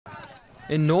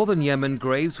In northern Yemen,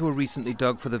 graves were recently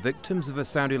dug for the victims of a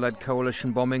Saudi-led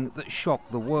coalition bombing that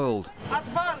shocked the world.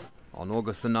 On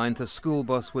August the 9th, a school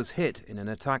bus was hit in an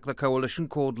attack the coalition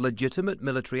called legitimate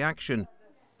military action.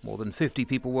 More than 50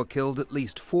 people were killed, at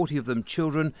least 40 of them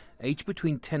children, aged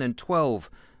between 10 and 12.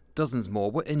 Dozens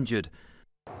more were injured.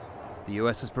 The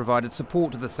US has provided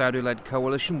support to the Saudi-led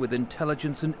coalition with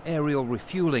intelligence and aerial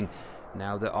refueling.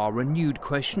 Now there are renewed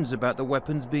questions about the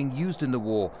weapons being used in the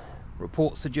war.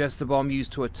 Reports suggest the bomb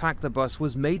used to attack the bus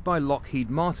was made by Lockheed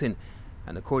Martin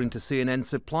and, according to CNN,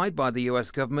 supplied by the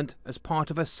US government as part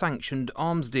of a sanctioned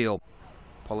arms deal.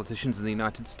 Politicians in the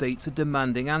United States are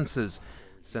demanding answers.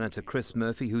 Senator Chris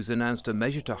Murphy, who's announced a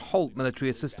measure to halt military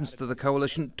assistance to the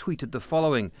coalition, tweeted the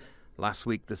following. Last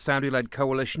week, the Saudi-led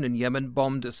coalition in Yemen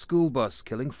bombed a school bus,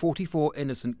 killing 44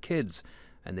 innocent kids.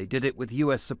 And they did it with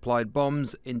US-supplied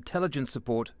bombs, intelligence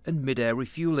support and mid-air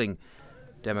refueling.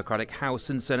 Democratic House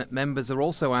and Senate members are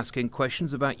also asking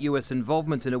questions about US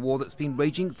involvement in a war that's been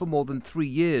raging for more than 3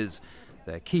 years.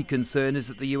 Their key concern is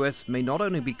that the US may not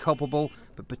only be culpable,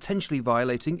 but potentially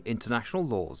violating international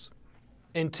laws.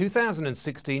 In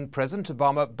 2016, President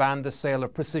Obama banned the sale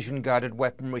of precision-guided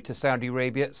weaponry to Saudi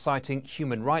Arabia, citing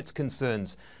human rights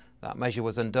concerns. That measure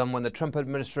was undone when the Trump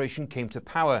administration came to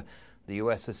power. The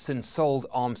US has since sold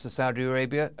arms to Saudi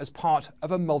Arabia as part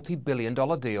of a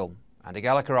multi-billion-dollar deal. Andy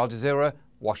Gallacher, Al Jazeera,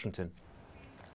 Washington.